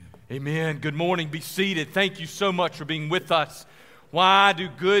Amen. Good morning. Be seated. Thank you so much for being with us. Why do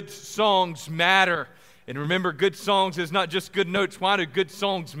good songs matter? And remember, good songs is not just good notes. Why do good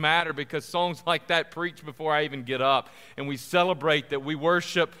songs matter? Because songs like that preach before I even get up. And we celebrate that we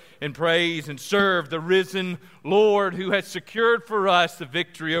worship and praise and serve the risen Lord who has secured for us the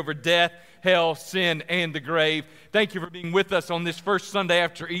victory over death, hell, sin, and the grave. Thank you for being with us on this first Sunday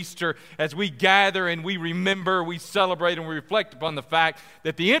after Easter as we gather and we remember, we celebrate, and we reflect upon the fact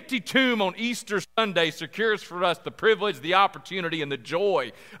that the empty tomb on Easter Sunday secures for us the privilege, the opportunity, and the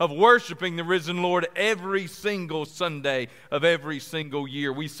joy of worshiping the risen Lord every single Sunday of every single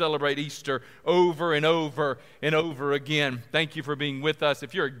year. We celebrate Easter over and over and over again. Thank you for being with us.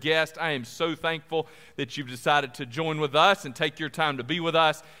 If you're a guest, I am so thankful that you've decided to join with us and take your time to be with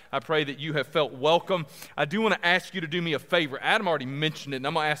us. I pray that you have felt welcome. I do want to ask you to do me a favor. Adam already mentioned it, and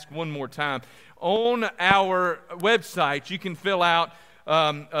I'm going to ask one more time. On our website, you can fill out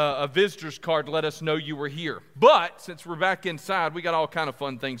a visitor's card to let us know you were here. But since we're back inside, we got all kind of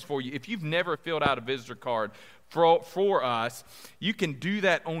fun things for you. If you've never filled out a visitor card for us, you can do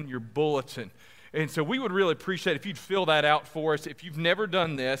that on your bulletin. And so we would really appreciate if you'd fill that out for us. If you've never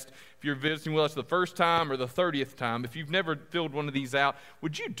done this, if you're visiting with us the first time or the 30th time, if you've never filled one of these out,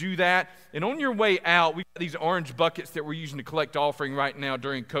 would you do that? And on your way out, we've got these orange buckets that we're using to collect offering right now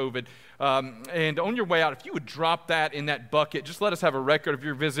during COVID. And on your way out, if you would drop that in that bucket, just let us have a record of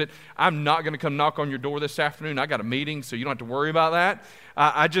your visit. I'm not going to come knock on your door this afternoon. I got a meeting, so you don't have to worry about that.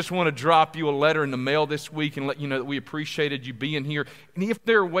 I just want to drop you a letter in the mail this week and let you know that we appreciated you being here. And if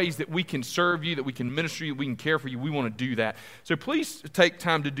there are ways that we can serve you, that we can minister you, we can care for you, we want to do that. So please take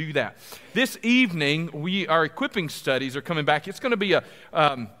time to do that. This evening, our equipping studies are coming back. It's going to be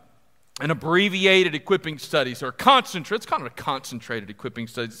an abbreviated equipping studies, or concentrate. It's kind of a concentrated equipping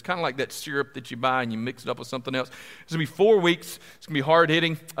studies. It's kind of like that syrup that you buy and you mix it up with something else. It's going to be 4 weeks. It's going to be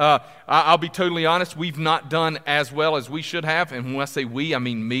hard-hitting. I'll be totally honest. We've not done as well as we should have. And when I say we, I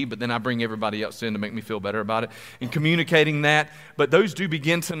mean me, but then I bring everybody else in to make me feel better about it and communicating that. But those do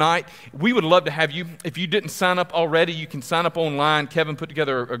begin tonight. We would love to have you. If you didn't sign up already, you can sign up online. Kevin put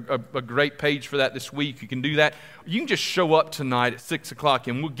together a great page for that this week. You can do that. You can just show up tonight at 6 o'clock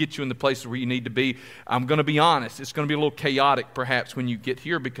and we'll get you in the places where you need to be. I'm going to be honest. It's going to be a little chaotic perhaps when you get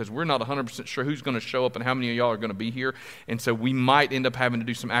here because we're not 100% sure who's going to show up and how many of y'all are going to be here. And so we might end up having to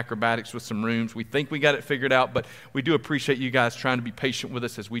do some acrobatics with some rooms. We think we got it figured out, but we do appreciate you guys trying to be patient with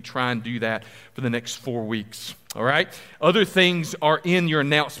us as we try and do that for the next 4 weeks. All right? Other things are in your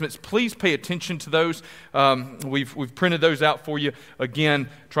announcements. Please pay attention to those. We've printed those out for you. Again,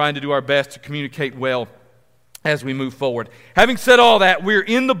 trying to do our best to communicate well as we move forward. Having said all that, we're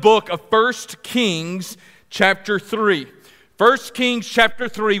in the book of 1 Kings chapter 3. 1 Kings chapter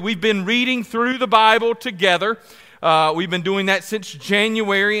 3. We've been reading through the Bible together. We've been doing that since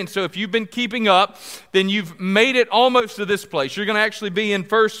January, and so if you've been keeping up, then you've made it almost to this place. You're going to actually be in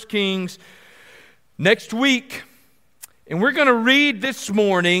 1 Kings next week. And we're going to read this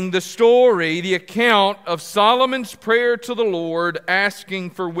morning the story, the account of Solomon's prayer to the Lord asking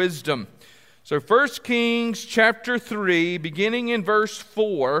for wisdom. So 1 Kings chapter 3, beginning in verse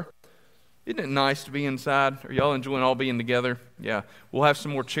 4. Isn't it nice to be inside? Are y'all enjoying all being together? Yeah. We'll have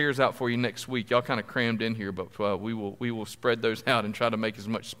some more chairs out for you next week. Y'all kind of crammed in here, but we will spread those out and try to make as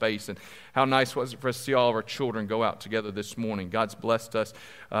much space. And how nice was it for us to see all of our children go out together this morning. God's blessed us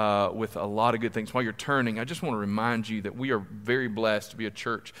with a lot of good things. While you're turning, I just want to remind you that we are very blessed to be a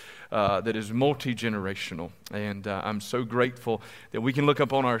church that is multi-generational. And I'm so grateful that we can look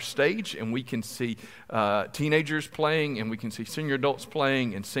up on our stage and we can see teenagers playing and we can see senior adults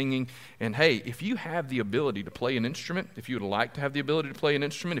playing and singing. And hey, if you have the ability to play an instrument, if you would like to have the ability to play an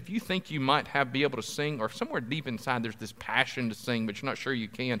instrument, if you think you might be able to sing, or somewhere deep inside there's this passion to sing, but you're not sure you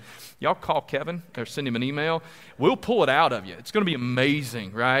can, y'all call Kevin or send him an email. We'll pull it out of you. It's going to be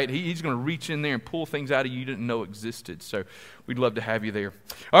amazing, right? He's going to reach in there and pull things out of you didn't know existed. So we'd love to have you there.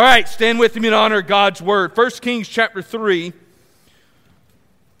 All right, stand with me in honor of God's word. 1 Kings chapter 3,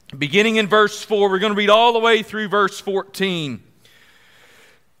 beginning in verse 4. We're going to read all the way through verse 14.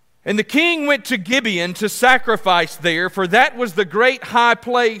 And the king went to Gibeon to sacrifice there, for that was the great high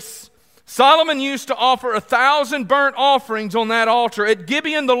place. Solomon used to offer 1,000 burnt offerings on that altar. At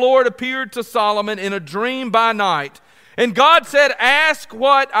Gibeon the Lord appeared to Solomon in a dream by night. And God said, "Ask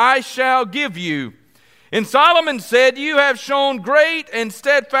what I shall give you." And Solomon said, "You have shown great and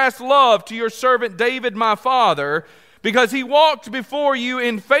steadfast love to your servant David my father, because he walked before you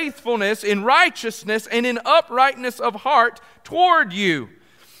in faithfulness, in righteousness, and in uprightness of heart toward you.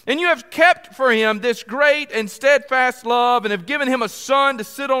 And you have kept for him this great and steadfast love, and have given him a son to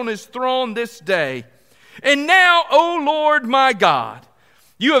sit on his throne this day. And now, O Lord my God,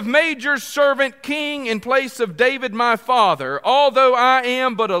 You have made your servant king in place of David my father, although I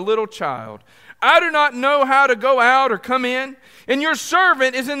am but a little child. I do not know how to go out or come in, and your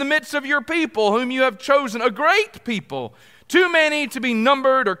servant is in the midst of your people, whom you have chosen, a great people, too many to be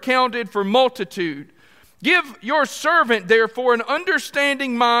numbered or counted for multitude. Give your servant, therefore, an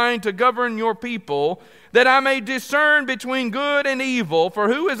understanding mind to govern your people, that I may discern between good and evil,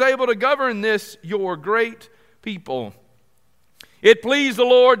 for who is able to govern this, your great people? It pleased the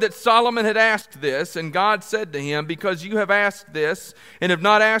Lord that Solomon had asked this, and God said to him, because you have asked this, and have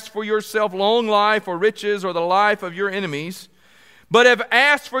not asked for yourself long life or riches or the life of your enemies, but have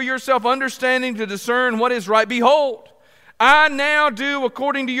asked for yourself understanding to discern what is right, behold, I now do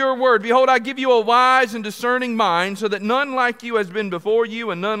according to your word. Behold, I give you a wise and discerning mind, so that none like you has been before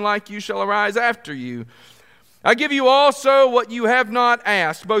you, and none like you shall arise after you. I give you also what you have not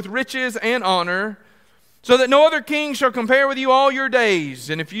asked, both riches and honor, so that no other king shall compare with you all your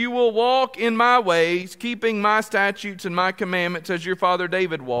days. And if you will walk in my ways, keeping my statutes and my commandments as your father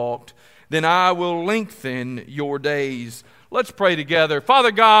David walked, then I will lengthen your days. Let's pray together.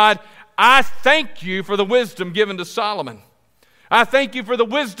 Father God, I thank you for the wisdom given to Solomon. I thank you for the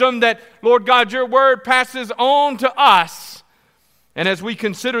wisdom that, Lord God, your word passes on to us. And as we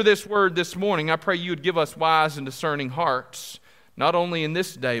consider this word this morning, I pray you would give us wise and discerning hearts, not only in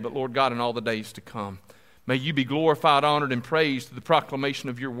this day, but, Lord God, in all the days to come. May you be glorified, honored, and praised through the proclamation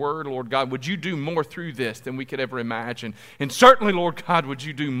of your word, Lord God. Would you do more through this than we could ever imagine? And certainly, Lord God, would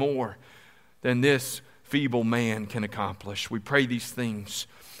you do more than this feeble man can accomplish? We pray these things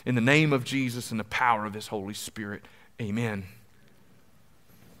in the name of Jesus and the power of his Holy Spirit. Amen.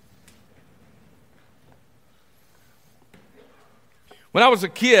 When I was a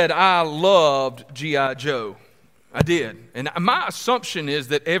kid, I loved G.I. Joe. I did. And my assumption is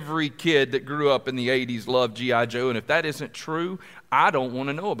that every kid that grew up in the 80s loved G.I. Joe, and if that isn't true, I don't want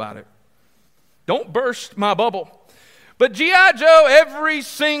to know about it. Don't burst my bubble. But G.I. Joe, every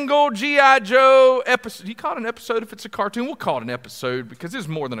single G.I. Joe episode, you call it an episode if it's a cartoon? We'll call it an episode because it's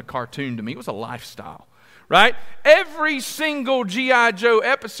more than a cartoon to me. It was a lifestyle, right? Every single G.I. Joe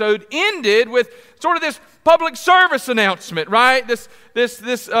episode ended with sort of this public service announcement, right? This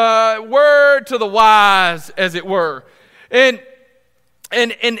word to the wise, as it were. And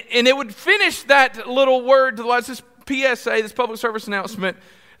it would finish that little word to the wise, this PSA, this public service announcement,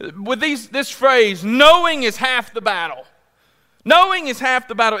 with this phrase, knowing is half the battle. Knowing is half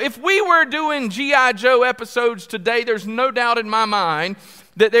the battle. If we were doing G.I. Joe episodes today, there's no doubt in my mind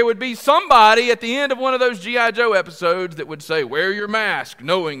that there would be somebody at the end of one of those G.I. Joe episodes that would say, wear your mask,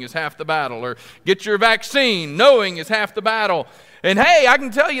 knowing is half the battle, or get your vaccine, knowing is half the battle. And hey, I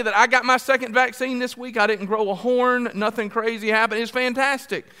can tell you that I got my second vaccine this week. I didn't grow a horn, nothing crazy happened. It's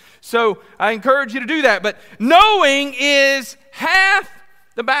fantastic. So I encourage you to do that. But knowing is half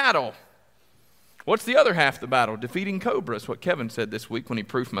the battle. What's the other half the battle? Defeating cobras, what Kevin said this week when he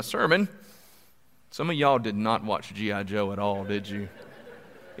proofed my sermon. Some of y'all did not watch G.I. Joe at all, did you?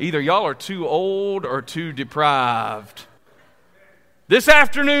 Either y'all are too old or too deprived. This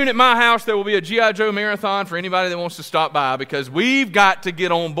afternoon at my house, there will be a G.I. Joe marathon for anybody that wants to stop by because we've got to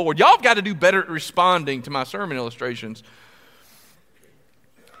get on board. Y'all have got to do better at responding to my sermon illustrations.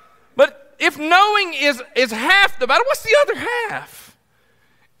 But if knowing is half the battle, what's the other half?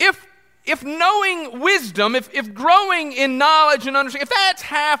 If knowing wisdom, if growing in knowledge and understanding, if that's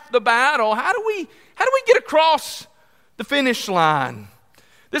half the battle, how do we get across the finish line?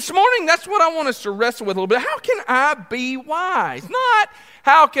 This morning, that's what I want us to wrestle with a little bit. How can I be wise? Not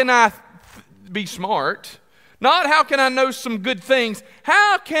how can I be smart. Not how can I know some good things.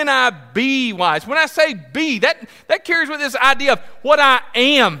 How can I be wise? When I say be, that carries with this idea of what I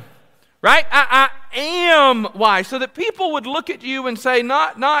am. Right? I am wise. So that people would look at you and say,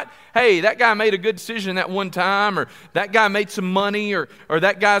 not, hey, that guy made a good decision that one time, or that guy made some money, or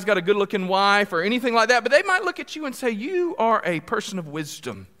that guy's got a good-looking wife, or anything like that. But they might look at you and say, you are a person of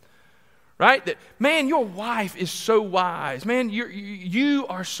wisdom. Right? That, man, your wife is so wise. Man, you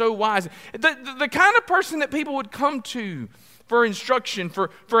are so wise. The kind of person that people would come to for instruction, for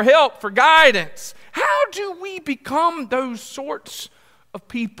help, for guidance. How do we become those sorts of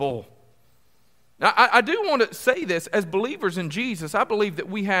people? Now, I do want to say this. As believers in Jesus, I believe that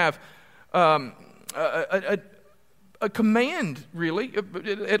we have a command, really,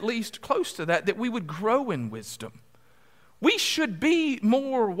 at least close to that we would grow in wisdom. We should be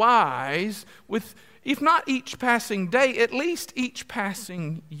more wise with, if not each passing day, at least each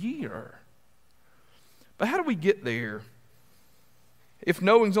passing year. But how do we get there? If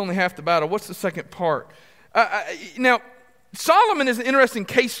knowing's only half the battle, what's the second part? Now, Solomon is an interesting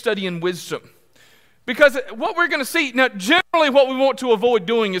case study in wisdom. Because what we're going to see, now generally what we want to avoid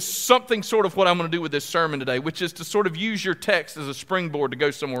doing is something sort of what I'm going to do with this sermon today, which is to sort of use your text as a springboard to go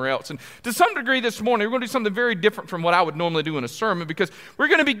somewhere else. And to some degree this morning, we're going to do something very different from what I would normally do in a sermon, because we're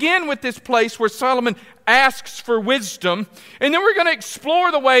going to begin with this place where Solomon asks for wisdom, and then we're going to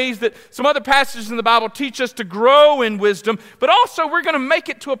explore the ways that some other passages in the Bible teach us to grow in wisdom, but also we're going to make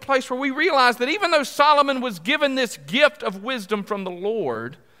it to a place where we realize that even though Solomon was given this gift of wisdom from the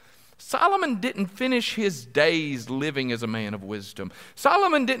Lord, Solomon didn't finish his days living as a man of wisdom.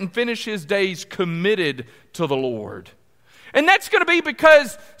 Solomon didn't finish his days committed to the Lord. And that's going to be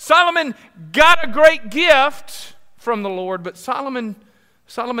because Solomon got a great gift from the Lord, but Solomon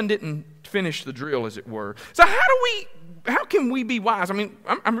didn't finish the drill, as it were. So how can we be wise? I mean,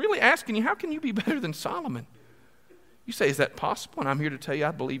 I'm really asking you, how can you be better than Solomon? You say, is that possible? And I'm here to tell you,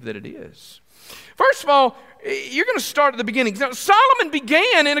 I believe that it is. First of all, you're going to start at the beginning. Now, Solomon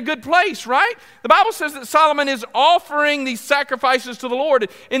began in a good place, right? The Bible says that Solomon is offering these sacrifices to the Lord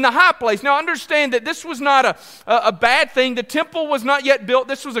in the high place. Now, understand that this was not a bad thing. The temple was not yet built.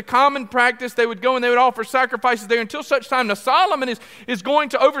 This was a common practice. They would go and they would offer sacrifices there until such time. Now, Solomon is going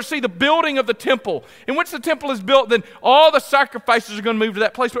to oversee the building of the temple. And once the temple is built, then all the sacrifices are going to move to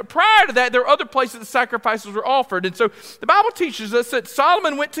that place. But prior to that, there are other places the sacrifices were offered. And so the Bible teaches us that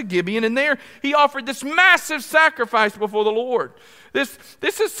Solomon went to Gibeon, and there he offered this massive sacrifice before the Lord. This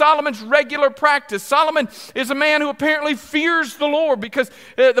is Solomon's regular practice. Solomon is a man who apparently fears the Lord, because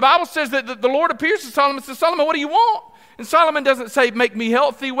the Bible says that the Lord appears to Solomon and says, Solomon, what do you want? And Solomon doesn't say, make me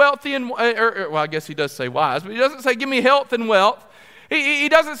healthy, wealthy, and well, I guess he does say wise, but he doesn't say, give me health and wealth. He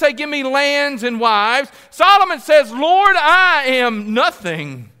doesn't say, give me lands and wives. Solomon says, Lord, I am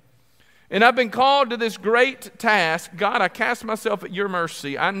nothing, and I've been called to this great task. God, I cast myself at your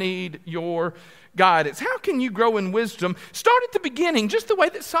mercy. I need your guidance. How can you grow in wisdom? Start at the beginning, just the way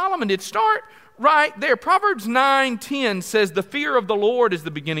that Solomon did. Start right there. Proverbs 9:10 says, the fear of the Lord is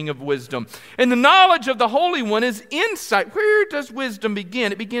the beginning of wisdom, and the knowledge of the Holy One is insight. Where does wisdom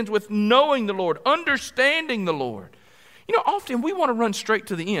begin? It begins with knowing the Lord, understanding the Lord. You know, often we want to run straight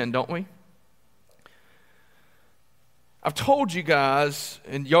to the end, don't we? I've told you guys,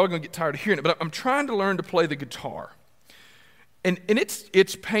 and y'all are going to get tired of hearing it, but I'm trying to learn to play the guitar. And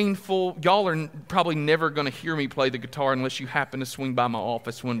it's painful. Y'all are probably never going to hear me play the guitar unless you happen to swing by my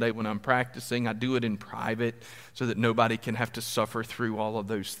office one day when I'm practicing. I do it in private so that nobody can have to suffer through all of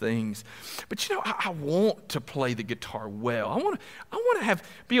those things. But you know, I want to play the guitar well. I want to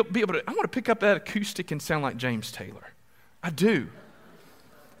be able to. I want to pick up that acoustic and sound like James Taylor. I do.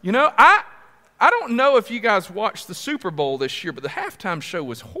 You know, I don't know if you guys watched the Super Bowl this year, but the halftime show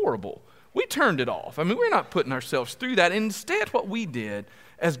was horrible. We turned it off. I mean, we're not putting ourselves through that. Instead, what we did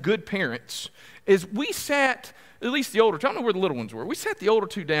as good parents is we sat, at least the older two, I don't know where the little ones were, we sat the older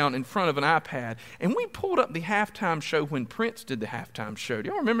two down in front of an iPad, and we pulled up the halftime show when Prince did the halftime show. Do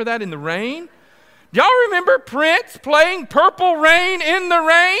y'all remember that in the rain? Do y'all remember Prince playing Purple Rain in the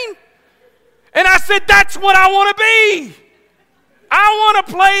rain? And I said, that's what I want to be. I want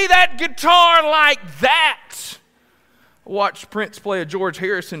to play that guitar like that. I watched Prince play a George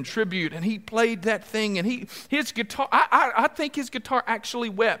Harrison tribute, and he played that thing, and his guitar, I think his guitar actually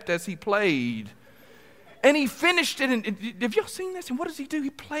wept as he played. And he finished it, and have y'all seen this? And what does he do?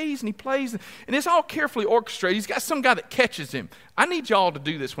 He plays, and and it's all carefully orchestrated. He's got some guy that catches him. I need y'all to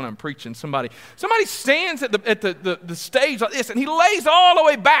do this when I'm preaching. Somebody stands at the stage like this, and he lays all the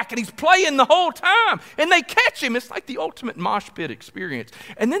way back, and he's playing the whole time, and they catch him. It's like the ultimate mosh pit experience.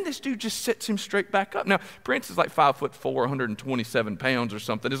 And then this dude just sets him straight back up. Now, Prince is like 5'4", 127 pounds or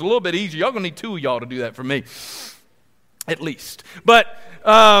something. It's a little bit easier. Y'all gonna need two of y'all to do that for me, at least. But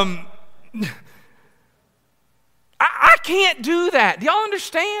I can't do that. Do y'all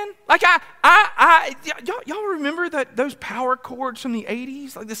understand? Like y'all remember those power chords from the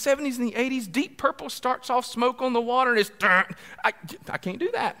 80s, like the 70s and the 80s? Deep Purple starts off Smoke on the Water, and it's I can't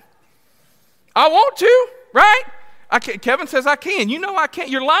do that. I want to, right? Kevin says I can. You know I can't.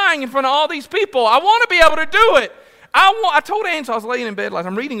 You're lying in front of all these people. I want to be able to do it. I told Angela, I was laying in bed last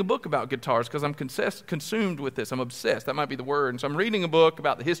night, I'm reading a book about guitars because I'm consumed with this. I'm obsessed. That might be the word. And so I'm reading a book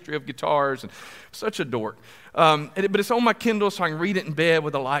about the history of guitars, and such a dork. But it's on my Kindle, so I can read it in bed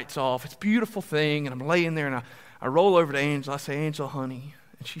with the lights off. It's a beautiful thing, and I'm laying there, and I roll over to Angela. I say, Angela, honey.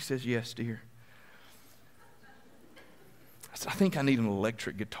 And she says, yes, dear. I said, I think I need an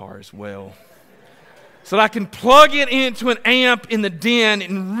electric guitar as well, so that I can plug it into an amp in the den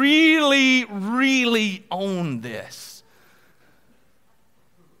and really, really own this.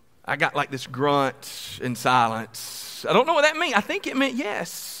 I got like this grunt in silence. I don't know what that means. I think it meant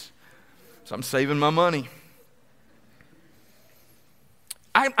yes. So I'm saving my money.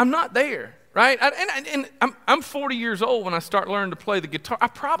 I'm not there. right? And I'm 40 years old when I start learning to play the guitar. I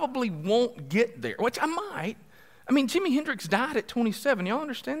probably won't get there, which I might. I mean, Jimi Hendrix died at 27. Y'all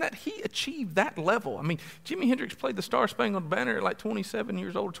understand that? He achieved that level. I mean, Jimi Hendrix played the Star Spangled Banner at like 27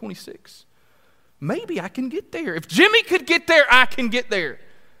 years old or 26. Maybe I can get there. If Jimmy could get there, I can get there.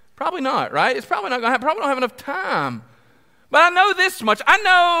 Probably not, right? It's probably not going to happen. Probably don't have enough time. But I know this much. I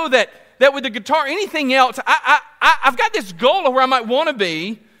know that with the guitar, anything else, I've got this goal of where I might want to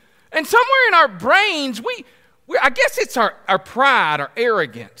be. And somewhere in our brains, I guess it's our pride, our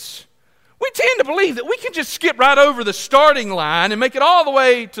arrogance. We tend to believe that we can just skip right over the starting line and make it all the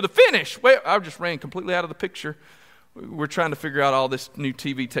way to the finish. Well, I just ran completely out of the picture. We're trying to figure out all this new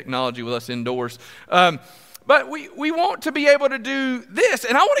TV technology with us indoors. But we want to be able to do this,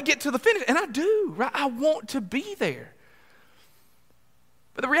 and I want to get to the finish, and I do, right? I want to be there.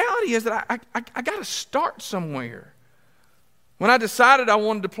 But the reality is that I got to start somewhere. When I decided I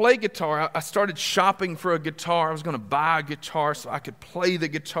wanted to play guitar, I started shopping for a guitar. I was going to buy a guitar so I could play the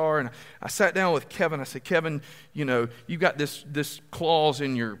guitar. And I sat down with Kevin. I said, Kevin, you know, you got this clause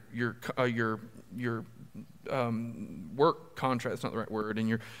in your work contract. It's not the right word. In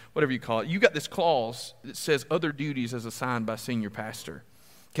your whatever you call it, you got this clause that says other duties as assigned by senior pastor.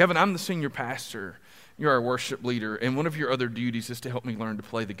 Kevin, I'm the senior pastor. You're our worship leader, and one of your other duties is to help me learn to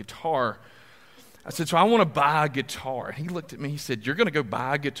play the guitar. I said, so I want to buy a guitar. And he looked at me, he said, you're going to go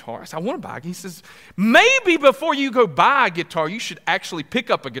buy a guitar? I said, I want to buy a guitar. He says, maybe before you go buy a guitar, you should actually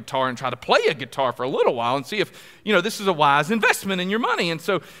pick up a guitar and try to play a guitar for a little while and see if, you know, this is a wise investment in your money. And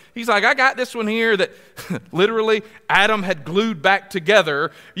so he's like, I got this one here that literally Adam had glued back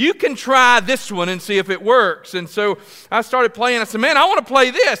together. You can try this one and see if it works. And so I started playing. I said, man, I want to play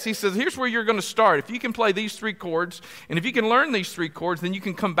this. He says, here's where you're going to start. If you can play these 3 chords, and if you can learn these 3 chords, then you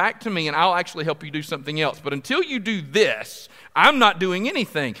can come back to me and I'll actually help you do something else. But until you do this, I'm not doing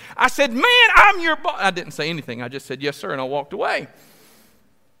anything. I said, man, I'm your boss. I didn't say anything. I just said, yes, sir, and I walked away.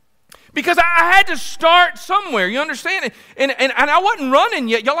 Because I had to start somewhere, you understand it? And I wasn't running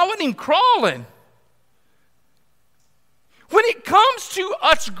yet, y'all. I wasn't even crawling. When it comes to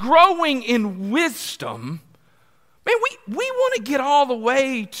us growing in wisdom, man, we want to get all the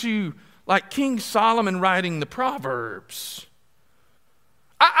way to like King Solomon writing the Proverbs.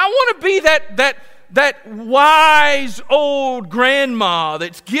 I want to be that wise old grandma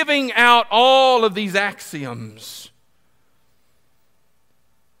that's giving out all of these axioms.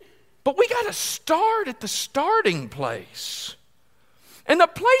 But we got to start at the starting place. And the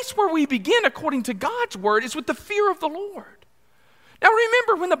place where we begin, according to God's word, is with the fear of the Lord. Now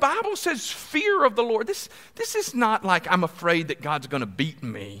remember, when the Bible says fear of the Lord, this is not like I'm afraid that God's going to beat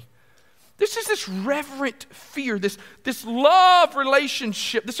me. This is this reverent fear, this love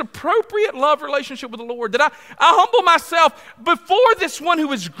relationship, this appropriate love relationship with the Lord, that I humble myself before this one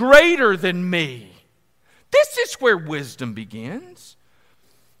who is greater than me. This is where wisdom begins.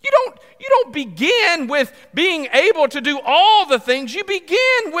 You don't begin with being able to do all the things. You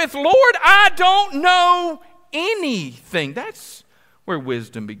begin with, Lord, I don't know anything. That's where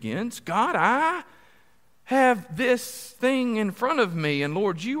wisdom begins. God, I have this thing in front of me, and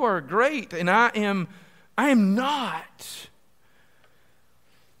Lord, you are great, and I am not.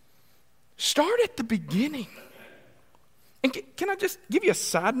 Start at the beginning. And can I just give you a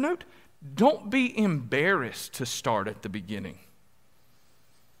side note? Don't be embarrassed to start at the beginning.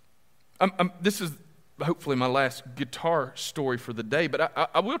 This is hopefully my last guitar story for the day, but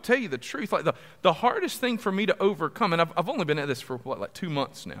I will tell you the truth. Like the hardest thing for me to overcome, and I've only been at this for like 2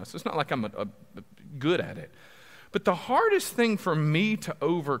 months now, so it's not like I'm good at it. But the hardest thing for me to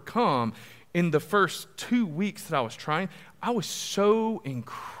overcome in the first 2 weeks that I was trying, I was so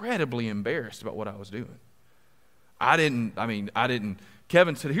incredibly embarrassed about what I was doing. I didn't.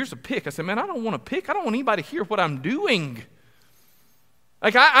 Kevin said, here's a pick. I said, man, I don't want to pick. I don't want anybody to hear what I'm doing.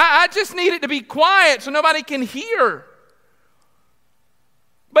 Like, I just need it to be quiet so nobody can hear.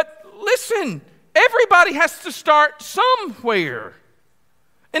 But listen, everybody has to start somewhere.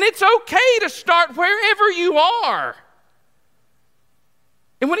 And it's okay to start wherever you are.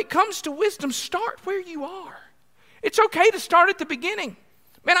 And when it comes to wisdom, start where you are. It's okay to start at the beginning.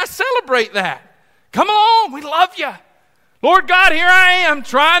 Man, I celebrate that. Come on, we love you. Lord God, here I am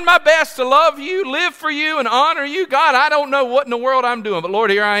trying my best to love you, live for you, and honor you. God, I don't know what in the world I'm doing, but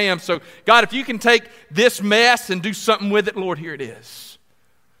Lord, here I am. So God, if you can take this mess and do something with it, Lord, here it is.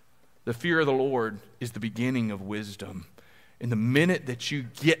 The fear of the Lord is the beginning of wisdom. And the minute that you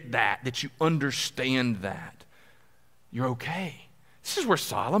get that you understand that, you're okay. This is where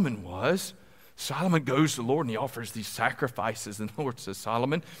Solomon was. Solomon goes to the Lord and he offers these sacrifices. And the Lord says,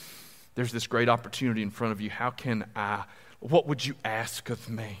 Solomon, there's this great opportunity in front of you. What would you ask of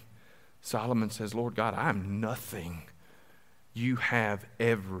me? Solomon says, Lord God, I am nothing. You have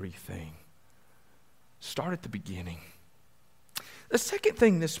everything. Start at the beginning. The second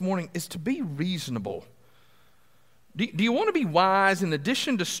thing this morning is to be reasonable. Do you want to be wise? In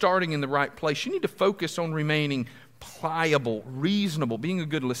addition to starting in the right place, you need to focus on remaining pliable, reasonable, being a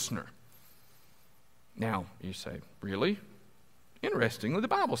good listener. Now, you say, really? Interestingly, the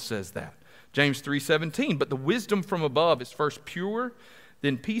Bible says that. James 3:17, but the wisdom from above is first pure,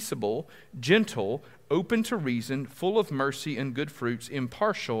 then peaceable, gentle, open to reason, full of mercy and good fruits,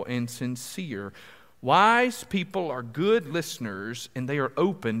 impartial and sincere. Wise people are good listeners, and they are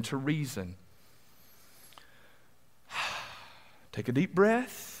open to reason. Take a deep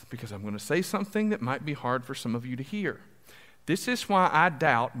breath, because I'm going to say something that might be hard for some of you to hear. This is why I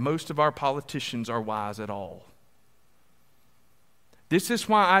doubt most of our politicians are wise at all. This is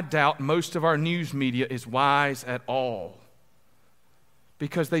why I doubt most of our news media is wise at all.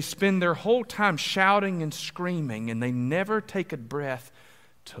 Because they spend their whole time shouting and screaming, and they never take a breath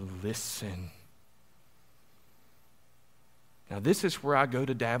to listen. Now, this is where I go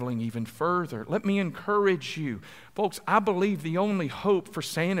to dabbling even further. Let me encourage you. Folks, I believe the only hope for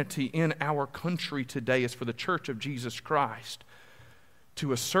sanity in our country today is for the Church of Jesus Christ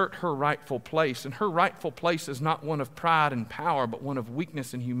to assert her rightful place. And her rightful place is not one of pride and power, but one of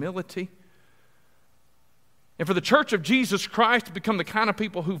weakness and humility. And for the Church of Jesus Christ to become the kind of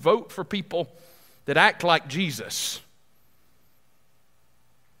people who vote for people that act like Jesus.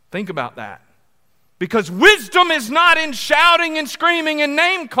 Think about that. Because wisdom is not in shouting and screaming and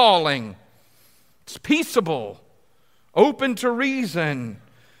name-calling. It's peaceable, open to reason.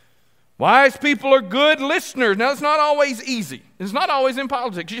 Wise people are good listeners. Now, it's not always easy. It's not always in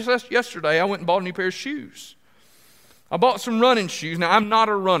politics. Just yesterday, I went and bought a new pair of shoes. I bought some running shoes. Now, I'm not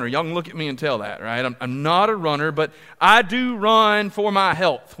a runner. Y'all can look at me and tell that, right? I'm not a runner, but I do run for my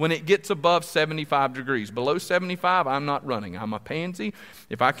health when it gets above 75 degrees. Below 75, I'm not running. I'm a pansy.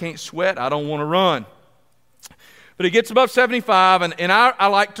 If I can't sweat, I don't want to run. But it gets above 75, and I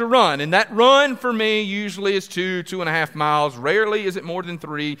like to run. And that run for me usually is 2.5 miles. Rarely is it more than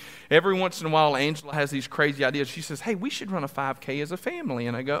 3. Every once in a while, Angela has these crazy ideas. She says, hey, we should run a 5K as a family.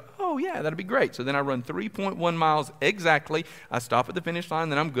 And I go, oh, yeah, that'd be great. So then I run 3.1 miles exactly. I stop at the finish line,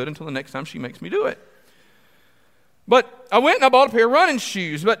 then I'm good until the next time she makes me do it. But I went and I bought a pair of running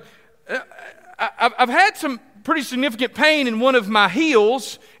shoes. But I've had some pretty significant pain in one of my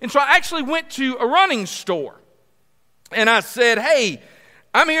heels. And so I actually went to a running store. And I said, hey,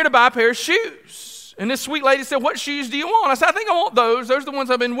 I'm here to buy a pair of shoes. And this sweet lady said, what shoes do you want? I said, I think I want those. Those are the ones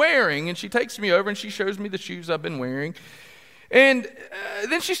I've been wearing. And she takes me over and she shows me the shoes I've been wearing. And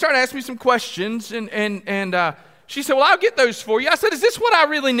then she started asking me some questions. And she said, well, I'll get those for you. I said, is this what I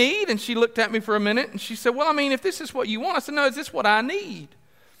really need? And she looked at me for a minute. And she said, well, I mean, if this is what you want. I said, no, is this what I need?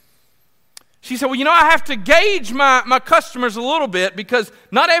 She said, well, you know, I have to gauge my customers a little bit because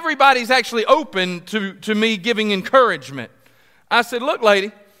not everybody's actually open to me giving encouragement. I said, look,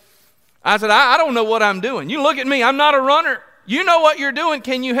 lady, I said, I don't know what I'm doing. You look at me. I'm not a runner. You know what you're doing.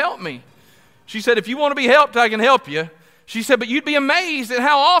 Can you help me? She said, if you want to be helped, I can help you. She said, but you'd be amazed at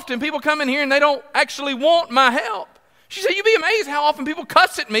how often people come in here and they don't actually want my help. She said, you'd be amazed how often people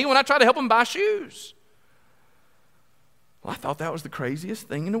cuss at me when I try to help them buy shoes. Well, I thought that was the craziest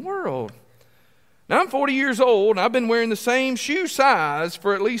thing in the world. Now, I'm 40 years old, and I've been wearing the same shoe size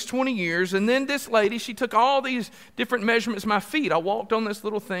for at least 20 years, and then this lady, she took all these different measurements of my feet. I walked on this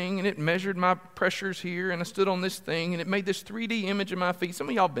little thing, and it measured my pressures here, and I stood on this thing, and it made this 3D image of my feet. Some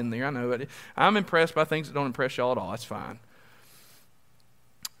of y'all been there, I know it. I'm impressed by things that don't impress y'all at all. That's fine.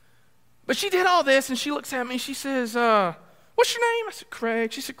 But she did all this, and she looks at me, and she says, what's your name? I said,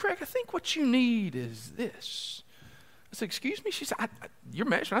 Craig. She said, Craig, I think what you need is this. I said, excuse me? She said, you're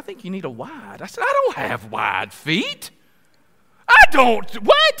measuring. I think you need a wide. I said, I don't have wide feet. I don't.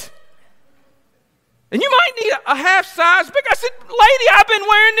 What? And you might need a half size bigger. I said, lady, I've been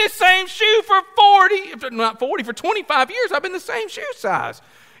wearing this same shoe for 25 years. I've been the same shoe size.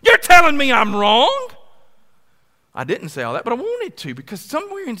 You're telling me I'm wrong? I didn't say all that, but I wanted to because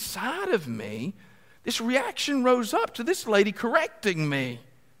somewhere inside of me, this reaction rose up to this lady correcting me.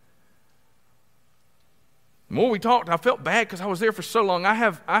 The more we talked, I felt bad because I was there for so long. I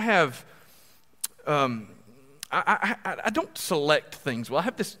don't select things. Well, I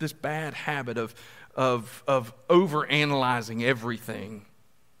have this bad habit of overanalyzing everything.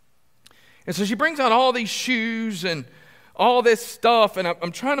 And so she brings out all these shoes and all this stuff, and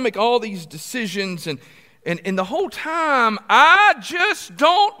I'm trying to make all these decisions, and the whole time, I just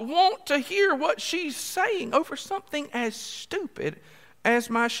don't want to hear what she's saying over something as stupid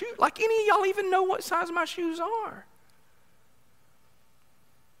as my shoe. Like any of y'all even know what size my shoes are.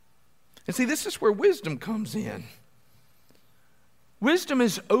 And see, this is where wisdom comes in. Wisdom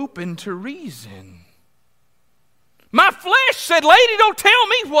is open to reason. My flesh said, lady, don't tell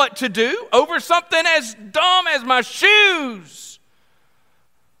me what to do over something as dumb as my shoes.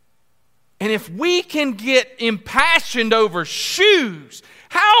 And if we can get impassioned over shoes,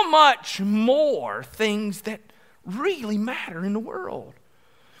 how much more things that really matter in the world?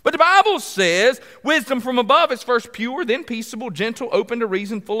 But the Bible says, wisdom from above is first pure, then peaceable, gentle, open to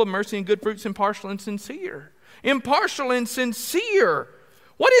reason, full of mercy and good fruits, impartial and sincere. Impartial and sincere.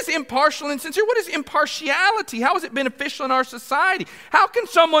 What is impartial and sincere? What is impartiality? How is it beneficial in our society? How can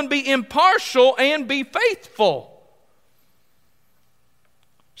someone be impartial and be faithful?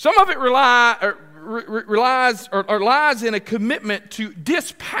 Some of it lies in a commitment to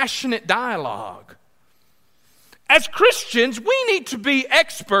dispassionate dialogue. As Christians, we need to be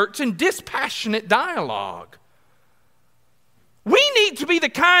experts in dispassionate dialogue. We need to be the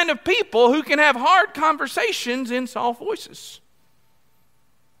kind of people who can have hard conversations in soft voices.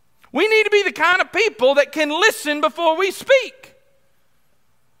 We need to be the kind of people that can listen before we speak.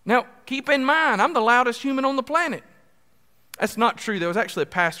 Now, keep in mind, I'm the loudest human on the planet. That's not true. There was actually a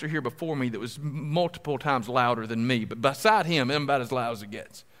pastor here before me that was multiple times louder than me, but beside him, I'm about as loud as it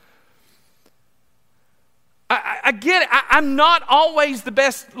gets. I get it. I'm not always the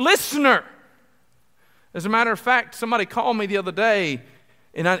best listener. As a matter of fact, somebody called me the other day,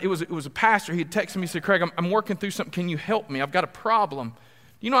 and it was a pastor. He had texted me, he said, Craig, I'm working through something. Can you help me? I've got a problem.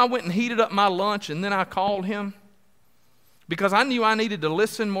 You know, I went and heated up my lunch, and then I called him because I knew I needed to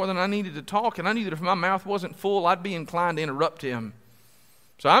listen more than I needed to talk, and I knew that if my mouth wasn't full, I'd be inclined to interrupt him.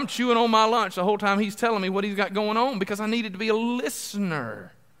 So I'm chewing on my lunch the whole time he's telling me what he's got going on because I needed to be a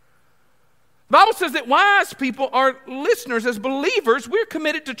listener. The Bible says that wise people are listeners. As believers, we're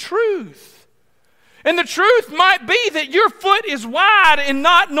committed to truth. And the truth might be that your foot is wide and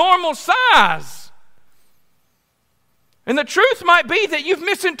not normal size. And the truth might be that you've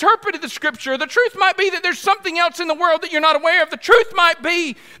misinterpreted the Scripture. The truth might be that there's something else in the world that you're not aware of. The truth might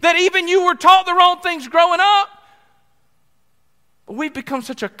be that even you were taught the wrong things growing up. But we've become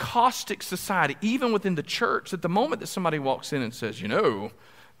such a caustic society, even within the church, that the moment that somebody walks in and says, you know,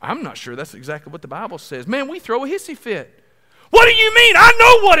 I'm not sure that's exactly what the Bible says, man, we throw a hissy fit. What do you mean? I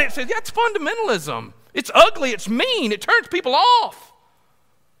know what it says. That's fundamentalism. It's ugly. It's mean. It turns people off.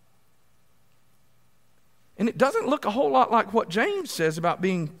 And it doesn't look a whole lot like what James says about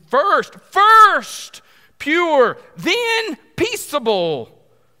being first pure, then peaceable,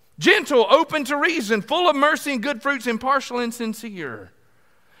 gentle, open to reason, full of mercy and good fruits, impartial and sincere.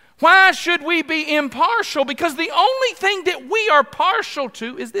 Why should we be impartial? Because the only thing that we are partial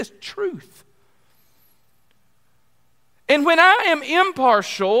to is this truth. And when I am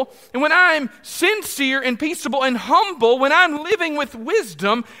impartial, and when I am sincere and peaceable and humble, when I'm living with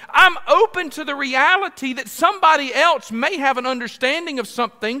wisdom, I'm open to the reality that somebody else may have an understanding of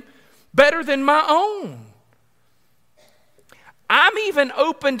something better than my own. I'm even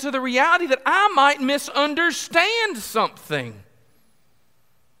open to the reality that I might misunderstand something.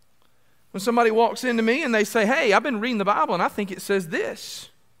 When somebody walks into me and they say, hey, I've been reading the Bible and I think it says this.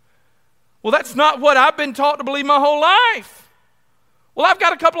 Well, that's not what I've been taught to believe my whole life. Well, I've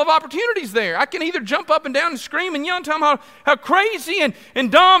got a couple of opportunities there. I can either jump up and down and scream and yell and tell them how crazy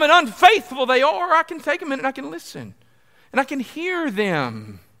and dumb and unfaithful they are, or I can take a minute and I can listen. And I can hear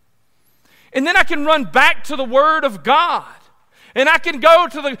them. And then I can run back to the Word of God. And I can go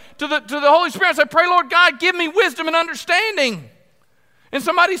to the Holy Spirit and say, pray, Lord God, give me wisdom and understanding. And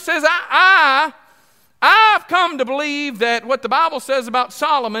somebody says, I've come to believe that what the Bible says about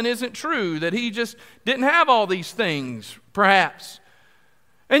Solomon isn't true, that he just didn't have all these things, perhaps.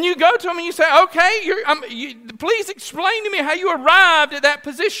 And you go to him and you say, okay, please explain to me how you arrived at that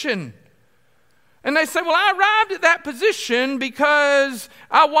position. And they say, well, I arrived at that position because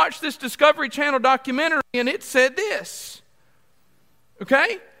I watched this Discovery Channel documentary and it said this.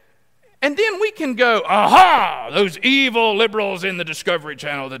 Okay? And then we can go, aha, those evil liberals in the Discovery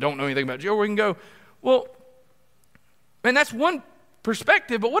Channel that don't know anything about you. Or we can go, well, and that's one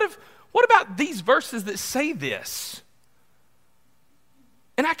perspective, but what about these verses that say this?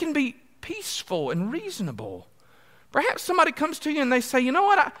 And I can be peaceful and reasonable. Perhaps somebody comes to you and they say, you know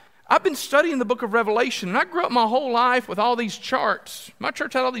what, I've been studying the book of Revelation, and I grew up my whole life with all these charts. My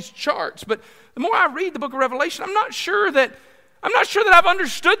church had all these charts, but the more I read the book of Revelation, I'm not sure that I've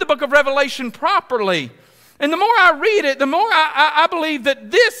understood the book of Revelation properly. And the more I read it, the more I believe that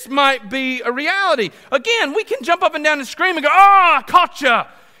this might be a reality. Again, we can jump up and down and scream and go, I caught you.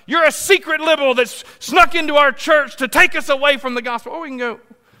 You're a secret liberal that's snuck into our church to take us away from the gospel. Or we can go,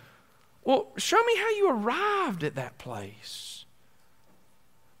 well, show me how you arrived at that place.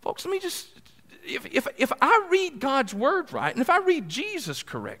 Folks, let me just, if I read God's word right, and if I read Jesus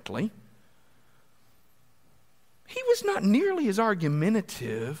correctly, he was not nearly as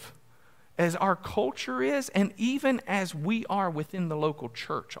argumentative as our culture is, and even as we are within the local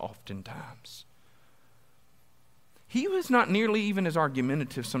church oftentimes. He was not nearly even as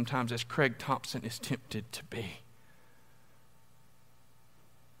argumentative sometimes as Craig Thompson is tempted to be.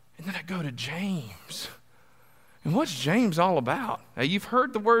 And then I go to James. And what's James all about? Now, you've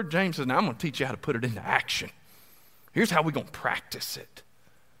heard the word. James says, now I'm going to teach you how to put it into action. Here's how we're going to practice it.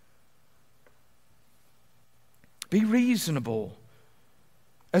 Be reasonable.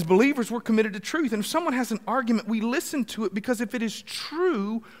 As believers, we're committed to truth. And if someone has an argument, we listen to it, because if it is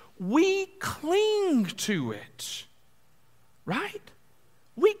true, we cling to it. Right?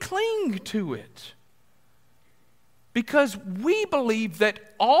 We cling to it. Because we believe that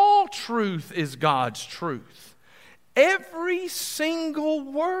all truth is God's truth. Every single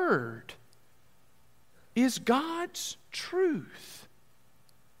word is God's truth.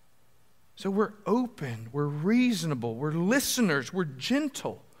 So we're open, we're reasonable, we're listeners, we're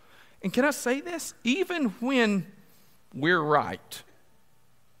gentle. And can I say this? Even when we're right.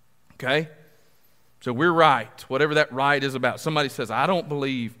 Okay? So we're right, whatever that right is about. Somebody says, I don't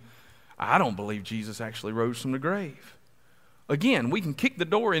believe Jesus actually rose from the grave. Again, we can kick the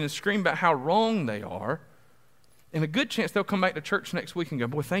door in and scream about how wrong they are. And a good chance they'll come back to church next week and go,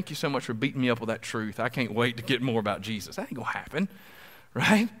 boy, thank you so much for beating me up with that truth. I can't wait to get more about Jesus. That ain't going to happen,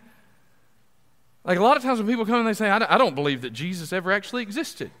 right? Like a lot of times when people come and they say, I don't believe that Jesus ever actually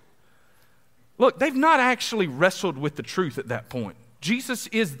existed. Look, they've not actually wrestled with the truth at that point. Jesus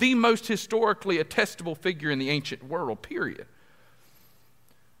is the most historically attestable figure in the ancient world, period.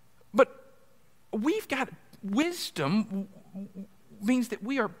 But we've got wisdom means that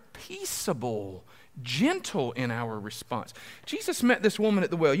we are peaceable, gentle in our response. Jesus met this woman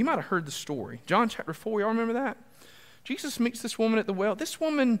at the well. You might have heard the story. John chapter 4, y'all remember that? Jesus meets this woman at the well. This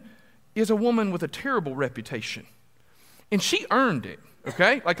woman is a woman with a terrible reputation. And she earned it,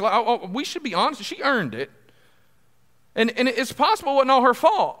 okay? Like, we should be honest, she earned it. And it's possible it wasn't all her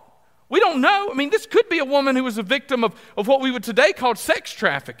fault. We don't know. I mean, this could be a woman who was a victim of what we would today call sex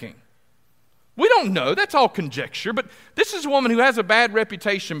trafficking. We don't know. That's all conjecture. But this is a woman who has a bad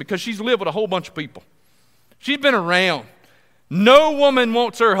reputation because she's lived with a whole bunch of people. She's been around. No woman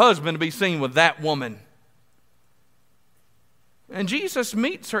wants her husband to be seen with that woman. And Jesus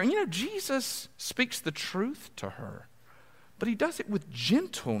meets her. And Jesus speaks the truth to her. But he does it with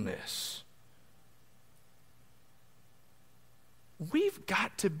gentleness. We've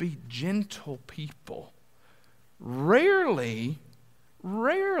got to be gentle people. Rarely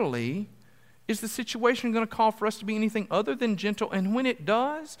is the situation going to call for us to be anything other than gentle. And when it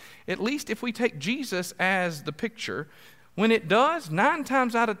does, at least if we take Jesus as the picture, when it does, 9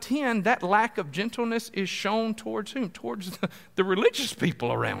 times out of 10, that lack of gentleness is shown towards whom? Towards the religious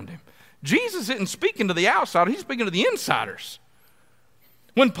people around him. Jesus isn't speaking to the outsider, he's speaking to the insiders.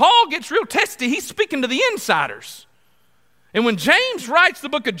 When Paul gets real testy, he's speaking to the insiders. And when James writes the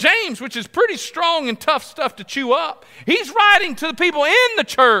book of James, which is pretty strong and tough stuff to chew up, he's writing to the people in the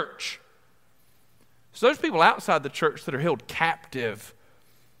church. So those people outside the church that are held captive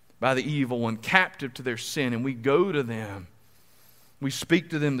by the evil one, captive to their sin, and we go to them. We speak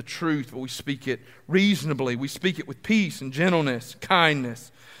to them the truth, but we speak it reasonably. We speak it with peace and gentleness,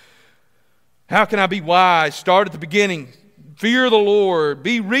 kindness. How can I be wise? Start at the beginning. Fear the Lord.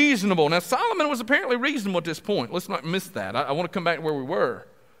 Be reasonable. Now, Solomon was apparently reasonable at this point. Let's not miss that. I want to come back to where we were.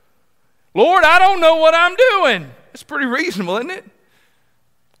 Lord, I don't know what I'm doing. It's pretty reasonable, isn't it?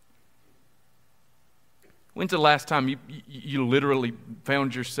 When's the last time you literally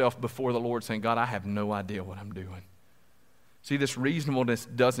found yourself before the Lord saying, God, I have no idea what I'm doing? See, this reasonableness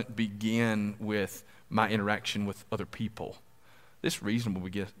doesn't begin with my interaction with other people. This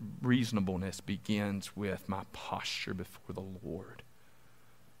reasonableness begins with my posture before the Lord.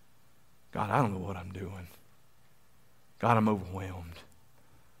 God, I don't know what I'm doing. God, I'm overwhelmed.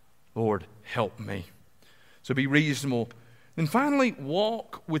 Lord, help me. So be reasonable. And finally,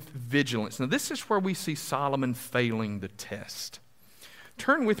 walk with vigilance. Now, this is where we see Solomon failing the test.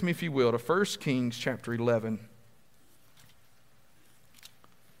 Turn with me, if you will, to 1 Kings chapter 11.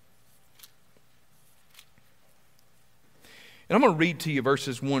 And I'm going to read to you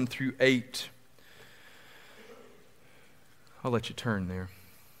verses 1 through 8. I'll let you turn there.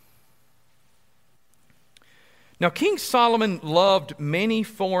 Now, King Solomon loved many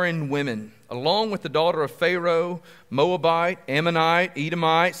foreign women, along with the daughter of Pharaoh, Moabite, Ammonite,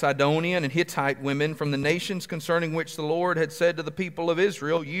 Edomite, Sidonian, and Hittite women from the nations concerning which the Lord had said to the people of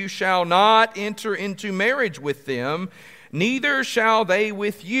Israel, you shall not enter into marriage with them, neither shall they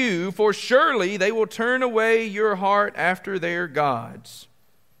with you, for surely they will turn away your heart after their gods.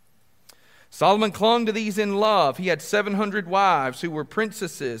 Solomon clung to these in love. He had 700 wives who were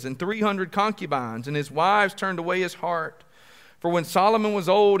princesses and 300 concubines, and his wives turned away his heart. For when Solomon was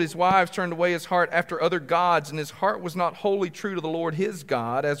old, his wives turned away his heart after other gods, and his heart was not wholly true to the Lord his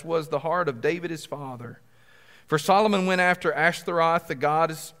God, as was the heart of David his father. For Solomon went after Ashtaroth, the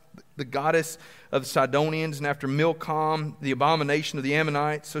goddess of the Sidonians, and after Milcom, the abomination of the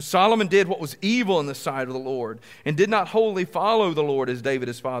Ammonites. So Solomon did what was evil in the sight of the Lord, and did not wholly follow the Lord as David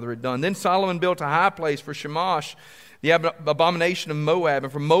his father had done. Then Solomon built a high place for Shamash, the abomination of Moab,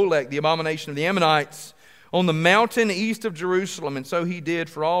 and for Molech, the abomination of the Ammonites, on the mountain east of Jerusalem. And so he did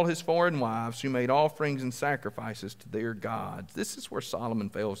for all his foreign wives, who made offerings and sacrifices to their gods. This is where Solomon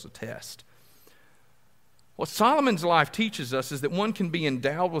fails the test. What Solomon's life teaches us is that one can be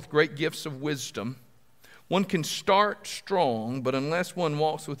endowed with great gifts of wisdom. One can start strong, but unless one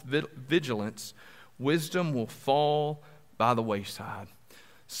walks with vigilance, wisdom will fall by the wayside.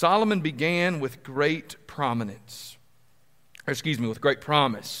 Solomon began with great prominence. With great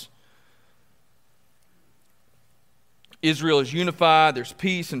promise. Israel is unified, there's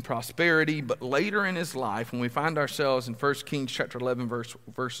peace and prosperity, but later in his life, when we find ourselves in 1 Kings chapter 11,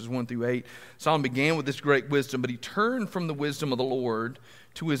 verses 1 through 8, Solomon began with this great wisdom, but he turned from the wisdom of the Lord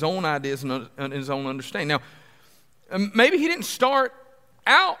to his own ideas and his own understanding. Now, maybe he didn't start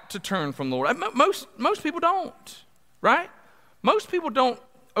out to turn from the Lord. Most people don't, right? Most people don't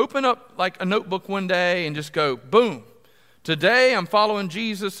open up like a notebook one day and just go, boom, today I'm following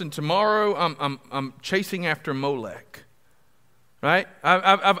Jesus, and tomorrow I'm chasing after Molech. Right?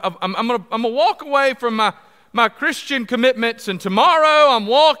 I'm gonna walk away from my Christian commitments, and tomorrow I'm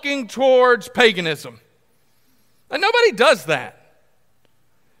walking towards paganism. And nobody does that.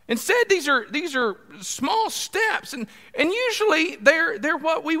 Instead, these are small steps, and usually they're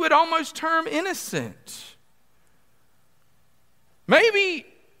what we would almost term innocent. Maybe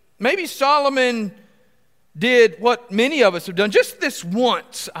Solomon did what many of us have done. Just this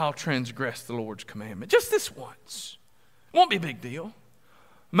once I'll transgress the Lord's commandment. Just this once. Won't be a big deal.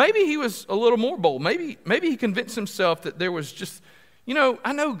 Maybe he was a little more bold. Maybe he convinced himself that there was just,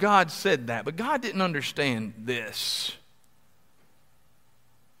 I know God said that, but God didn't understand this.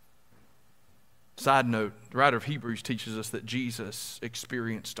 Side note, the writer of Hebrews teaches us that Jesus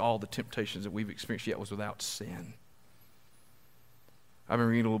experienced all the temptations that we've experienced, yet was without sin. I've been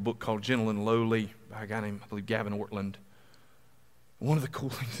reading a little book called Gentle and Lowly by a guy named, I believe, Gavin Ortland. One of the cool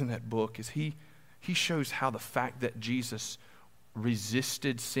things in that book is he shows how the fact that Jesus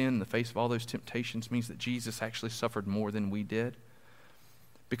resisted sin in the face of all those temptations means that Jesus actually suffered more than we did.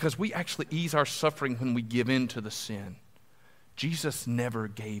 Because we actually ease our suffering when we give in to the sin. Jesus never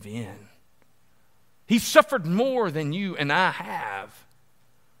gave in. He suffered more than you and I have.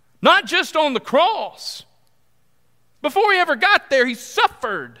 Not just on the cross. Before he ever got there, he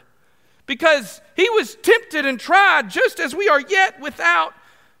suffered. Because he was tempted and tried just as we are, yet without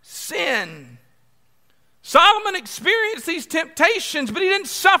sin. Solomon experienced these temptations, but he didn't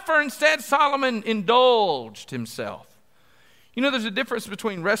suffer. Instead, Solomon indulged himself. There's a difference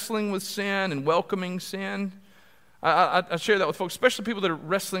between wrestling with sin and welcoming sin. I share that with folks, especially people that are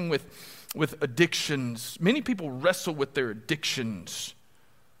wrestling with addictions. Many people wrestle with their addictions.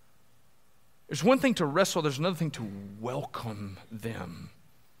 There's one thing to wrestle, there's another thing to welcome them,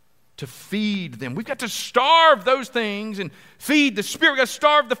 to feed them. We've got to starve those things and feed the spirit. We've got to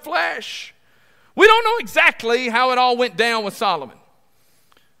starve the flesh. We don't know exactly how it all went down with Solomon.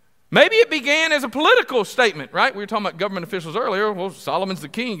 Maybe it began as a political statement, right? We were talking about government officials earlier. Well, Solomon's the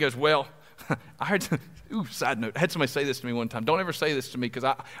king. He goes, well, I heard, side note, I had somebody say this to me one time. Don't ever say this to me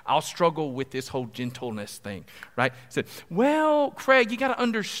because I'll struggle with this whole gentleness thing, right? He said, well, Craig, you got to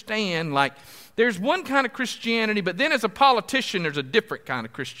understand, like, there's one kind of Christianity, but then as a politician, there's a different kind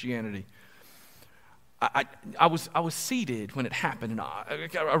of Christianity. I was seated when it happened, and I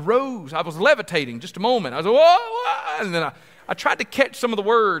arose. I was levitating just a moment. I was like, whoa, and then I tried to catch some of the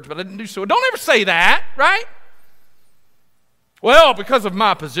words, but I didn't do so. Don't ever say that, right? Well, because of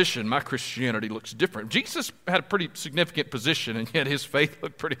my position, my Christianity looks different. Jesus had a pretty significant position, and yet his faith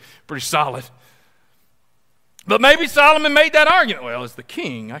looked pretty solid. But maybe Solomon made that argument. Well, as the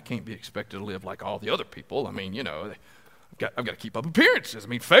king, I can't be expected to live like all the other people. I mean, I've got to keep up appearances. I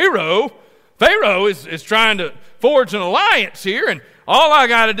mean, Pharaoh is trying to forge an alliance here, and all I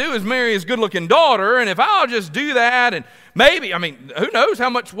got to do is marry his good-looking daughter, and if I'll just do that, and maybe, who knows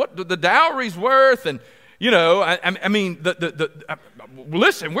what the dowry's worth, and,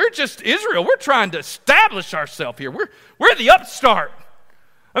 listen, we're just Israel. We're trying to establish ourselves here. We're the upstart.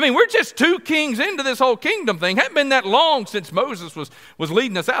 I mean, we're just 2 kings into this whole kingdom thing. Hadn't been that long since Moses was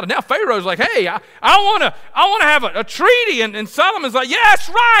leading us out. And now Pharaoh's like, hey, I want to have a treaty. And Solomon's like, yeah, that's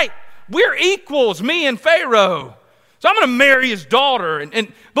right. We're equals, me and Pharaoh. So I'm going to marry his daughter.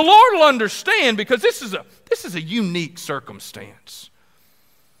 And the Lord will understand, because this is a unique circumstance.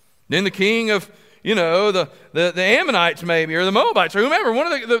 Then the king of, the Ammonites maybe, or the Moabites, or whomever,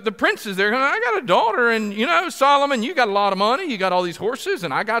 one of the princes there, I got a daughter, and, Solomon, you got a lot of money, you got all these horses,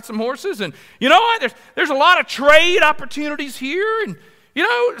 and I got some horses, and you know what, there's a lot of trade opportunities here, and,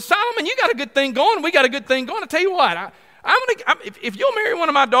 Solomon, you got a good thing going, we got a good thing going. I tell you what, if you'll marry one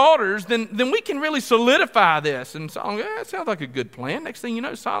of my daughters, then we can really solidify this. And Solomon, that sounds like a good plan. Next thing you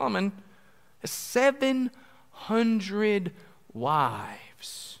know, Solomon has 700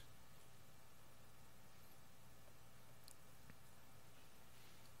 wives.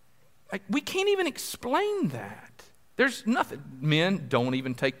 Like, we can't even explain that. There's nothing. Men, don't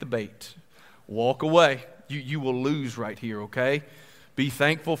even take the bait. Walk away. You will lose right here, okay? Be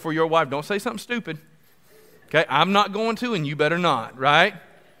thankful for your wife. Don't say something stupid. Okay, I'm not going to, and you better not, right?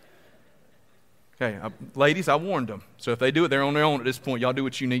 Okay, ladies, I warned them. So if they do it, they're on their own at this point. Y'all do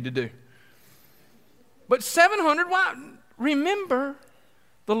what you need to do. But 700 wives. Remember,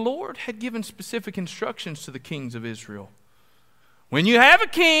 the Lord had given specific instructions to the kings of Israel. When you have a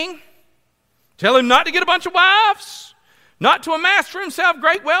king, tell him not to get a bunch of wives, not to amass for himself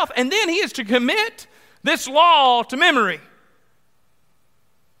great wealth, and then he is to commit this law to memory.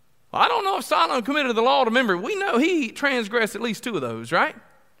 Well, I don't know if Solomon committed the law to memory. We know he transgressed at least 2 of those, right?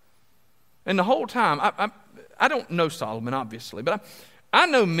 And the whole time, I don't know Solomon, obviously, but I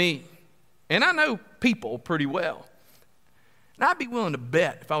know me, and I know people pretty well. And I'd be willing to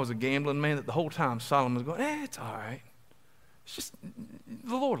bet, if I was a gambling man, that the whole time Solomon was going, it's all right. It's just,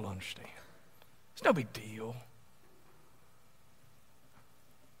 the Lord will understand. It's no big deal.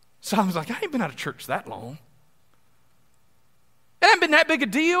 Solomon's like, I ain't been out of church that long. It hasn't been that big a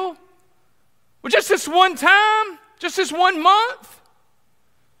deal. Well, just this one time, just this 1 month,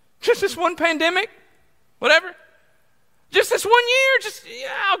 just this one pandemic, whatever. Just this 1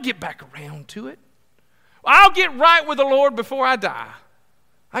 year, I'll get back around to it. I'll get right with the Lord before I die.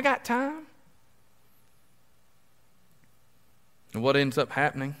 I got time. And what ends up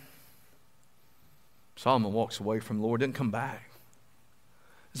happening? Solomon walks away from the Lord, doesn't come back.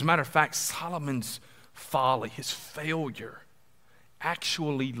 As a matter of fact, Solomon's folly, his failure,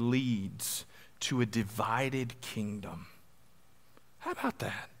 actually leads to a divided kingdom. How about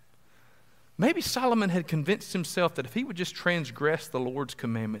that? Maybe Solomon had convinced himself that if he would just transgress the Lord's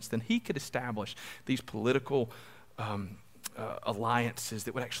commandments, then he could establish these political alliances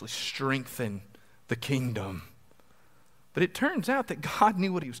that would actually strengthen the kingdom. But it turns out that God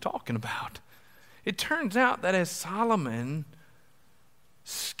knew what he was talking about. It turns out that as Solomon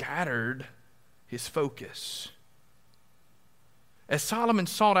scattered his focus, as Solomon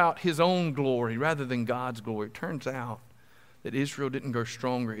sought out his own glory rather than God's glory, it turns out that Israel didn't grow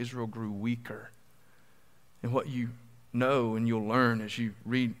stronger, Israel grew weaker. And what you know and you'll learn as you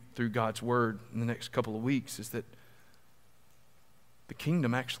read through God's word in the next couple of weeks is that the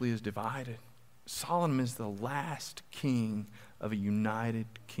kingdom actually is divided. Solomon is the last king of a united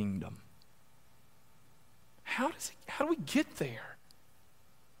kingdom. How do we get there?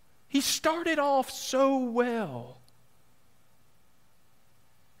 He started off so well.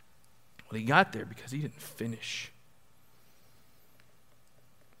 Well, he got there because he didn't finish.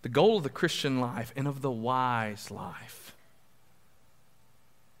 The goal of the Christian life and of the wise life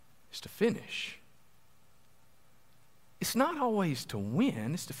is to finish. It's not always to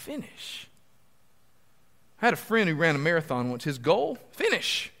win, it's to finish. I had a friend who ran a marathon once. His goal,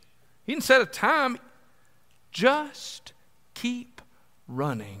 finish. He didn't set a time. Just keep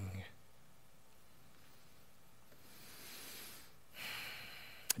running.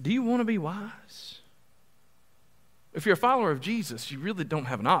 Do you want to be wise? If you're a follower of Jesus, you really don't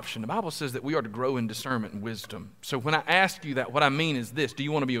have an option. The Bible says that we are to grow in discernment and wisdom. So when I ask you that, what I mean is this: do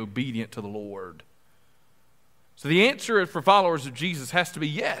you want to be obedient to the Lord? So the answer for followers of Jesus has to be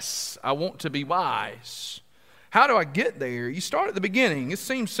yes, I want to be wise. How do I get there? You start at the beginning. It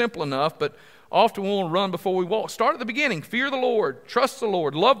seems simple enough, but often we want to run before we walk. Start at the beginning. Fear the Lord. Trust the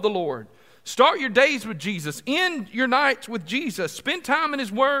Lord. Love the Lord. Start your days with Jesus. End your nights with Jesus. Spend time in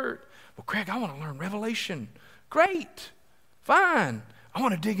His Word. Well, Craig, I want to learn Revelation. Great. Fine. I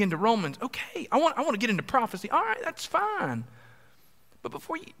want to dig into Romans. Okay. I want to get into prophecy. All right, that's fine. But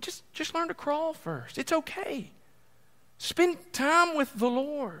before you, just learn to crawl first. It's okay. Spend time with the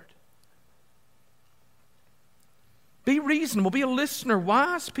Lord. Be reasonable. Be a listener.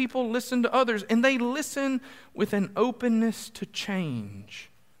 Wise people listen to others, and they listen with an openness to change.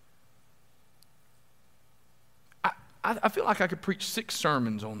 I feel like I could preach 6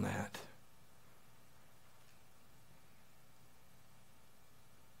 sermons on that.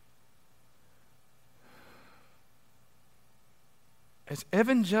 As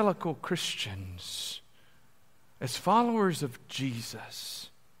evangelical Christians, as followers of Jesus,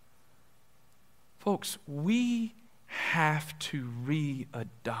 folks, we have to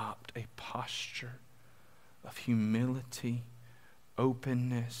re-adopt a posture of humility,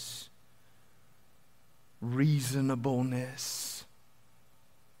 openness, reasonableness.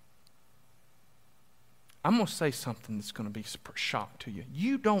 I'm going to say something that's going to be a shock to you.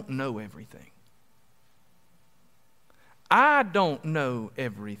 You don't know everything. I don't know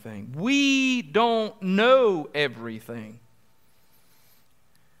everything. We don't know everything.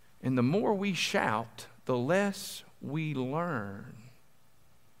 And the more we shout, the less we learn.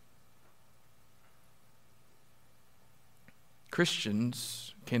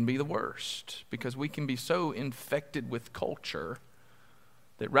 Christians can be the worst because we can be so infected with culture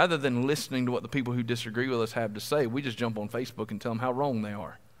that rather than listening to what the people who disagree with us have to say, we just jump on Facebook and tell them how wrong they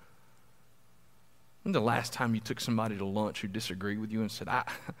are. When's the last time you took somebody to lunch who disagreed with you and said, I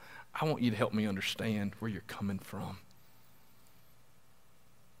want you to help me understand where you're coming from?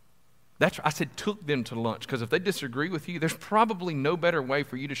 I said took them to lunch, because if they disagree with you, there's probably no better way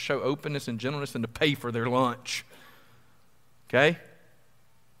for you to show openness and gentleness than to pay for their lunch. Okay?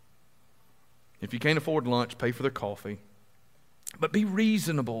 If you can't afford lunch, pay for their coffee. But be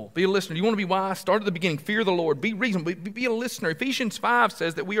reasonable. Be a listener. You want to be wise? Start at the beginning. Fear the Lord. Be reasonable. Be a listener. Ephesians 5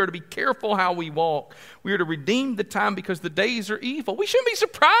 says that we are to be careful how we walk. We are to redeem the time because the days are evil. We shouldn't be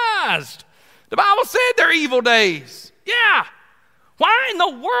surprised. The Bible said they're evil days. Yeah. Why in the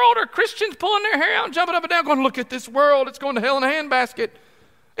world are Christians pulling their hair out and jumping up and down going, look at this world, it's going to hell in a handbasket?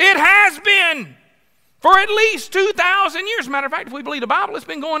 It has been for at least 2,000 years. Matter of fact, if we believe the Bible, it's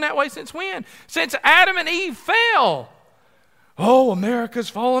been going that way since when? Since Adam and Eve fell. Oh, America's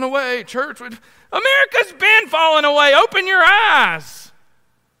falling away. America's been falling away. Open your eyes.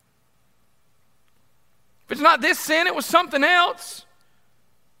 If it's not this sin, it was something else.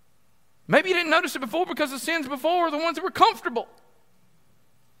 Maybe you didn't notice it before because the sins before are the ones that were comfortable.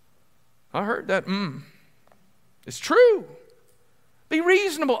 I heard that. It's true. Be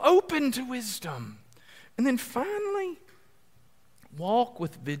reasonable, open to wisdom. And then finally, walk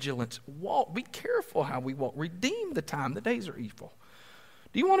with vigilance. Be careful how we walk. Redeem the time. The days are evil.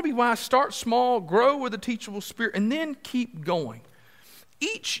 Do you want to be wise? Start small, grow with a teachable spirit, and then keep going.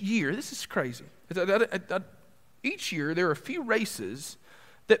 Each year, this is crazy. Each year, there are a few races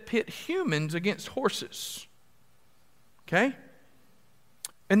that pit humans against horses. Okay?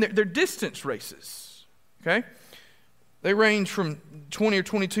 And they're distance races. Okay? They range from 20 or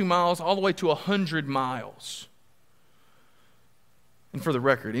 22 miles all the way to 100 miles. And for the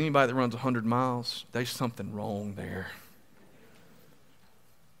record, anybody that runs 100 miles, there's something wrong there.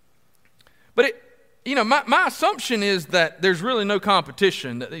 But my assumption is that there's really no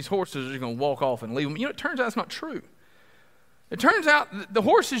competition, that these horses are just going to walk off and leave them. It turns out it's not true. It turns out the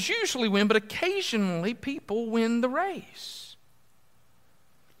horses usually win, but occasionally people win the race.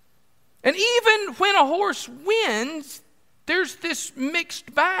 And even when a horse wins, there's this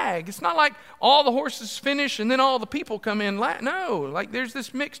mixed bag. It's not like all the horses finish and then all the people come in. No, like there's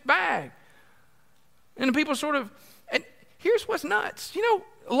this mixed bag. And the people and here's what's nuts.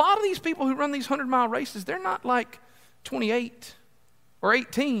 A lot of these people who run these 100-mile races, they're not like 28 or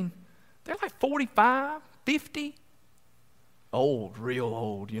 18. They're like 45, 50. Old, real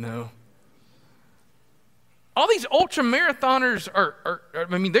old, All these ultra marathoners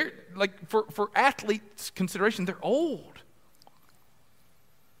they're like, for athletes' consideration, they're old.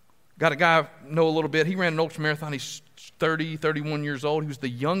 Got a guy I know a little bit. He ran an ultra marathon. He's 30, 31 years old. He was the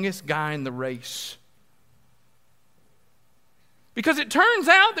youngest guy in the race. Because it turns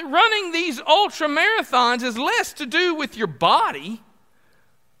out that running these ultra marathons is less to do with your body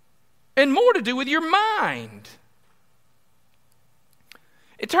and more to do with your mind.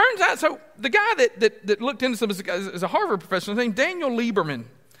 It turns out, so the guy that looked into this is a Harvard professor named Daniel Lieberman.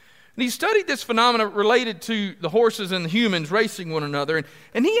 And he studied this phenomenon related to the horses and the humans racing one another.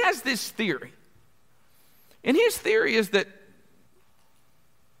 And he has this theory. And his theory is that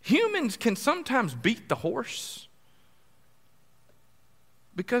humans can sometimes beat the horse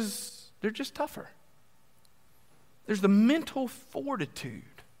because they're just tougher. There's the mental fortitude.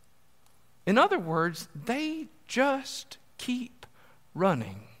 In other words, they just keep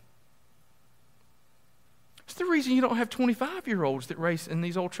running. It's the reason you don't have 25-year-olds that race in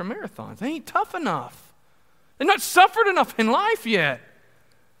these ultra marathons. They ain't tough enough. They've not suffered enough in life yet.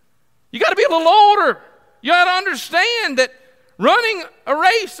 You got to be a little older. You got to understand that running a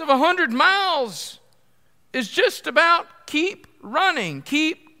race of 100 miles is just about keep running,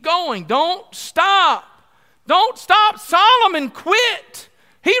 keep going. Don't stop. Don't stop. Solomon quit.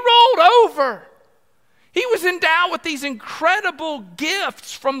 He rolled over. He was endowed with these incredible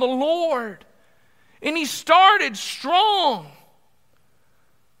gifts from the Lord. And he started strong.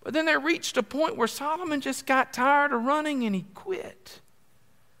 But then there reached a point where Solomon just got tired of running and he quit.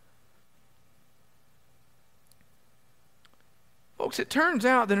 Folks, it turns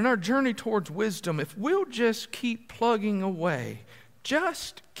out that in our journey towards wisdom, if we'll just keep plugging away,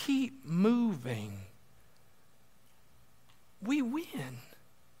 just keep moving, we win.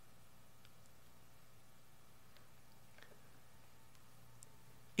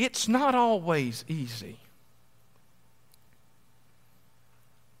 It's not always easy.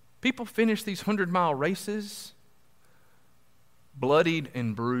 People finish these 100-mile races bloodied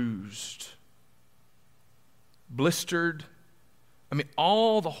and bruised, blistered. I mean,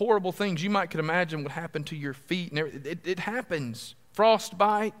 all the horrible things you might could imagine would happen to your feet. And it happens.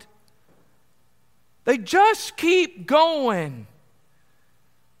 Frostbite. They just keep going.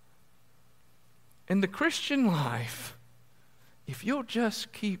 In the Christian life, if you'll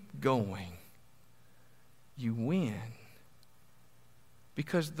just keep going, you win.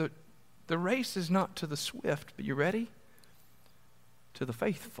 Because the race is not to the swift, but you ready? To the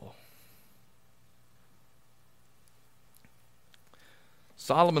faithful.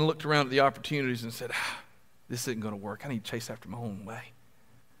 Solomon looked around at the opportunities and said, this isn't going to work. I need to chase after my own way.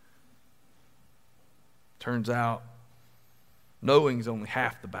 Turns out, knowing is only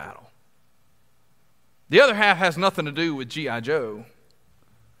half the battle. The other half has nothing to do with G.I. Joe.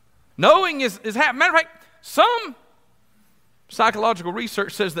 Knowing is half. Matter of fact, some psychological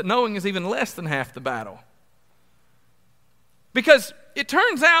research says that knowing is even less than half the battle. Because it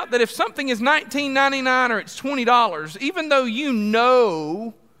turns out that if something is $19.99 or it's $20, even though you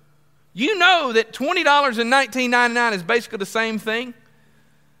know that $20 and $19.99 is basically the same thing,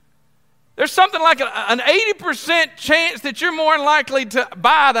 there's something like an 80% chance that you're more likely to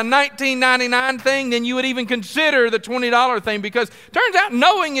buy the $19.99 thing than you would even consider the $20 thing, because it turns out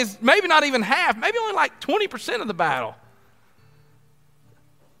knowing is maybe not even half, maybe only like 20% of the battle.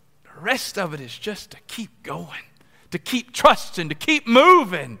 The rest of it is just to keep going, to keep trusting, to keep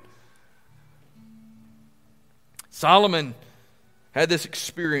moving. Solomon had this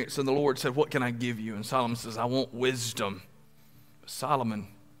experience, and the Lord said, what can I give you? And Solomon says, I want wisdom. But Solomon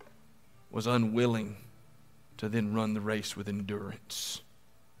was unwilling to then run the race with endurance.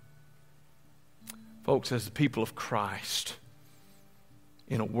 Folks, as the people of Christ,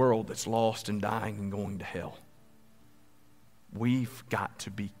 in a world that's lost and dying and going to hell, we've got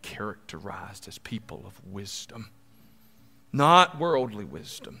to be characterized as people of wisdom. Not worldly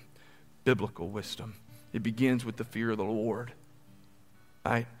wisdom, biblical wisdom. It begins with the fear of the Lord.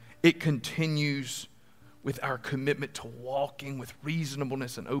 Right? It continues with our commitment to walking with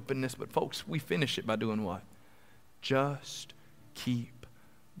reasonableness and openness. But folks, we finish it by doing what? Just keep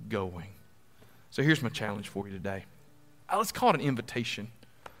going. So here's my challenge for you today. Let's call it an invitation.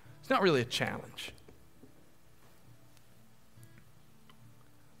 It's not really a challenge.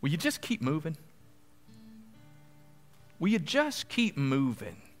 Will you just keep moving? Will you just keep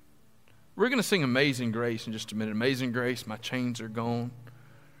moving? We're going to sing Amazing Grace in just a minute. Amazing Grace, my chains are gone.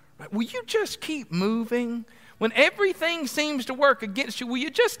 Right? Will you just keep moving? When everything seems to work against you, will you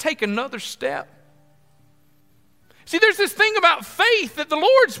just take another step? See, there's this thing about faith that the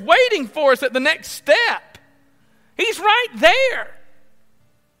Lord's waiting for us at the next step. He's right there.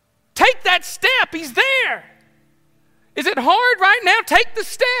 Take that step. He's there. Is it hard right now? Take the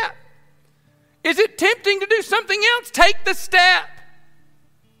step. Is it tempting to do something else? Take the step.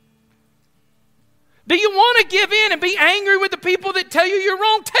 Do you want to give in and be angry with the people that tell you you're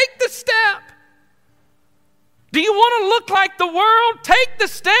wrong? Take the step. Do you want to look like the world? Take the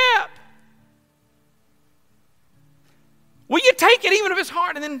step. Will you take it even if it's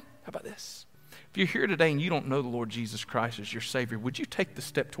hard? And then, how about this? If you're here today and you don't know the Lord Jesus Christ as your Savior, would you take the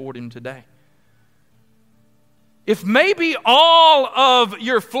step toward Him today? If maybe all of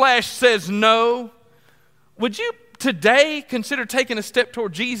your flesh says no, would you today consider taking a step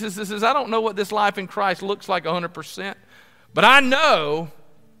toward Jesus that says, I don't know what this life in Christ looks like 100%, but I know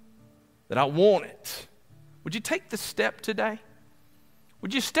that I want it. Would you take the step today?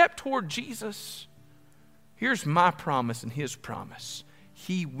 Would you step toward Jesus? Here's my promise and His promise.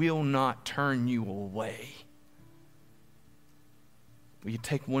 He will not turn you away. Will you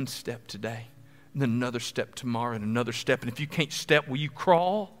take one step today, and then another step tomorrow, and another step? And if you can't step, will you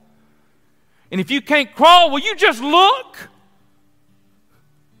crawl? And if you can't crawl, will you just look?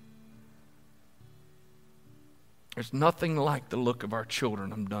 There's nothing like the look of our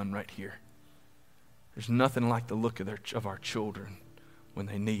children. I'm done right here. There's nothing like the look of our children when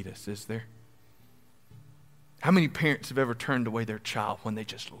they need us, is there? How many parents have ever turned away their child when they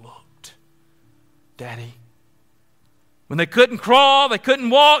just looked? Daddy, when they couldn't crawl, they couldn't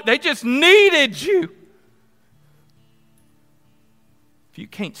walk, they just needed you. If you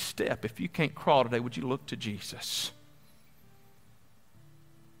can't step, if you can't crawl today, would you look to Jesus?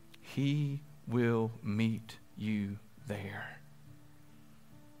 He will meet you there.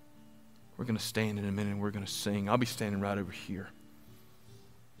 We're going to stand in a minute and we're going to sing. I'll be standing right over here.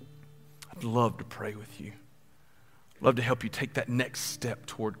 I'd love to pray with you. I'd love to help you take that next step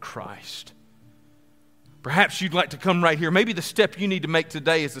toward Christ. Perhaps you'd like to come right here. Maybe the step you need to make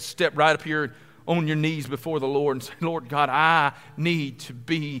today is a step right up here on your knees before the Lord and say, Lord God, I need to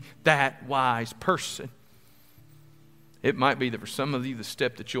be that wise person. It might be that for some of you, the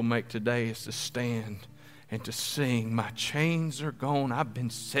step that you'll make today is to stand and to sing, my chains are gone, I've been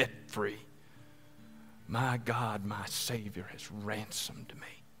set free. My God, my Savior has ransomed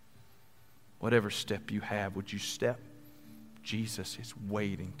me. Whatever step you have, would you step? Jesus is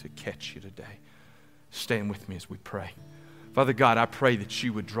waiting to catch you today. Stand with me as we pray. Father God, I pray that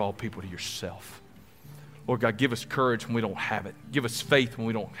you would draw people to yourself. Lord God, give us courage when we don't have it. Give us faith when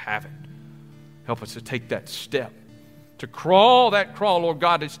we don't have it. Help us to take that step. To crawl, that crawl, Lord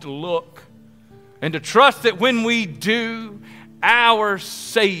God, is to look. And to trust that when we do, our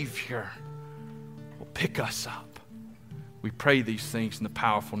Savior will pick us up. We pray these things in the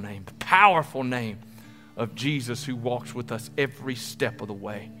powerful name of Jesus, who walks with us every step of the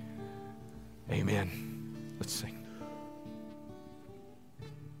way. Amen. Let's sing.